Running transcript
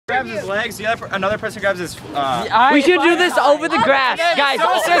grabs his legs, another person grabs his. We should do this over the grass, guys.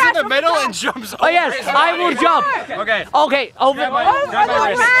 Someone stays in the middle and jumps over. Oh yes, I will jump. Okay. Okay, over. Grab my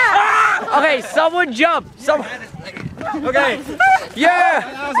wrist. Okay, someone jump. Okay. Yeah.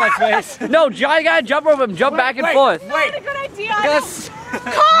 That was my face. No, John, gotta jump over him. Jump back and forth. Wait. Good idea. Yes.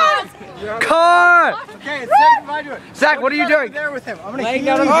 Car. Okay, it's Zach, if I do it. Zach, what are you doing? There with him. I'm gonna keep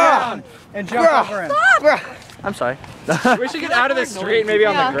him down and jump over him. I'm sorry. We should get out of the street, maybe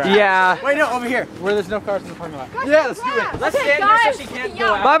on the grass. Yeah. Wait, no, over here, where there's no cars in the parking lot. Yeah, let's do it. Let's stand here so she can't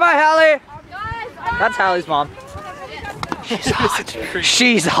go out. Bye bye, Hallie. Guys, That's Hallie's mom. She's hot.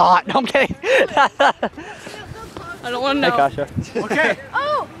 She's hot. No, I'm kidding. I don't want to know. Hey, Kasha. Okay.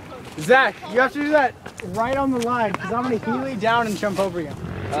 Oh. Zach, you have to do that right on the line, because I'm gonna heelie down and jump over you.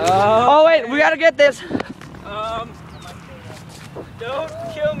 Oh wait, we gotta get this. Don't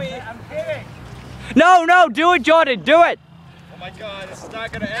kill me. I'm kidding. No, do it, Jordan. Do it. Oh my God, this is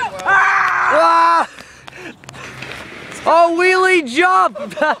not gonna end well. Ah! Oh, wheelie jump. I'm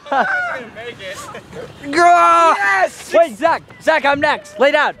gonna make it. Yes. Wait, Zach, I'm next.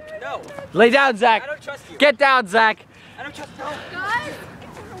 Lay down. No. Lay down, Zach. I don't trust you. Get down, Zach. I don't trust you. Guys,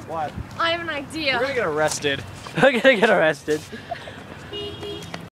 What? I have an idea. We're gonna get arrested. We're gonna get arrested.